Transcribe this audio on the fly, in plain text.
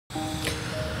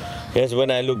Yes,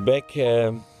 when I look back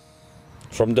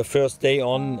from the first day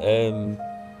on,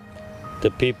 the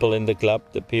people in the club,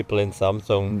 the people in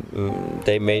Samsun,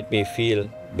 they made me feel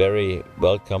very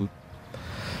welcome.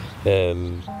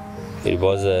 It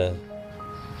was a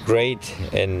great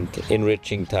and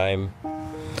enriching time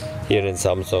here in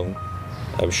Samsun.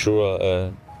 I'm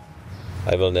sure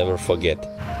I will never forget.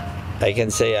 I can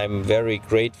say I'm very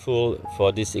grateful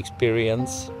for this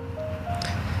experience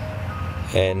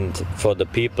and for the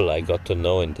people I got to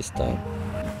know in this time.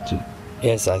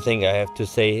 Yes, I think I have to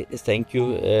say thank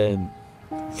you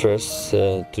first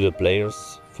to the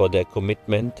players for their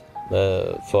commitment,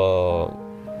 for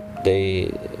they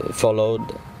followed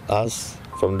us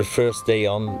from the first day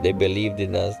on. They believed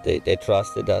in us, they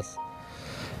trusted us,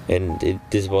 and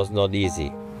this was not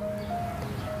easy.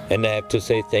 And I have to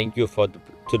say thank you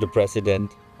to the president,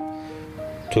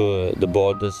 to the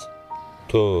boarders,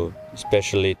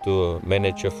 especially to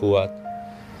manager Fuad.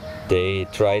 They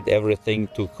tried everything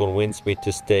to convince me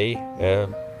to stay,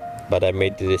 but I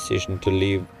made the decision to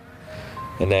leave.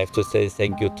 And I have to say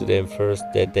thank you to them first,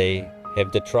 that they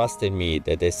have the trust in me,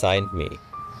 that they signed me.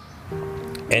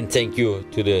 And thank you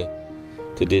to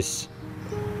this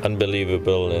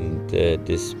unbelievable and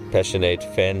this passionate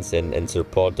fans and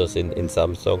supporters in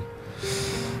Samsun,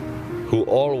 who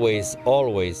always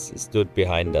stood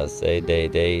behind us.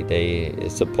 They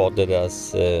supported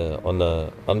us on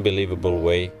an unbelievable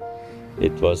way.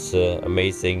 It was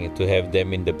amazing to have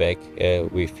them in the back.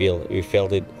 We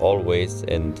felt it always,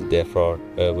 and therefore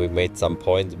we made some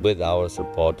points with our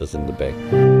supporters in the back.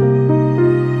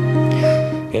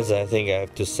 Yes, I think I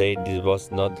have to say this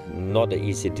was not an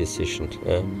easy decision.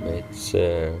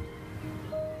 It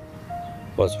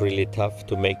was really tough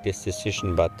to make this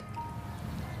decision, but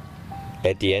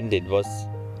at the end it was,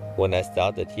 when I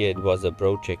started here, it was a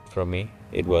project for me.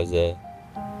 It was a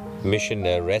mission,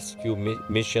 a rescue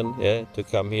mission to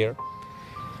come here,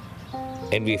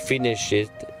 and we finished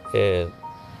it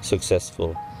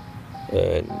successful.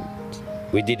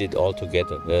 We did it all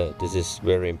together. This is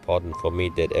very important for me,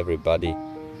 that everybody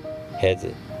had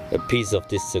a piece of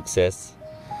this success,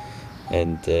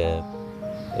 and it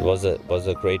was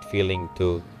a great feeling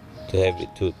to have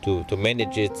it, to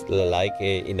manage it like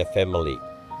in a family.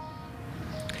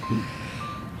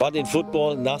 But in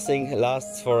football, nothing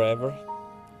lasts forever.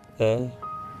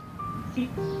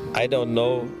 I don't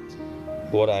know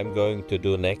what I'm going to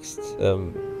do next.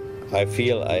 I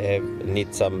feel I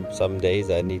need some days.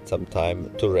 I need some time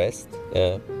to rest,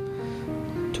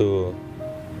 to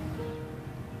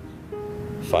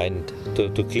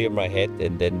clear my head,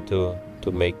 and then to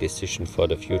make decision for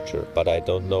the future. But I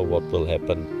don't know what will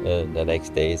happen the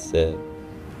next days. The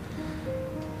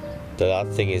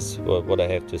last thing is what I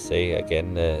have to say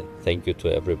again. Thank you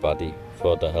to everybody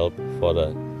for the help,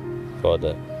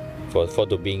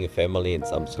 for being a family in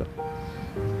Samsun.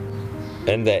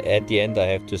 And at the end, I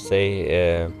have to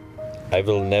say I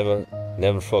will never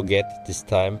forget this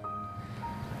time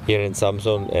here in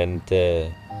Samsun, and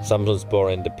Samsunspor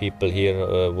and the people here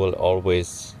will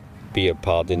always be a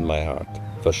part in my heart,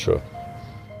 for sure.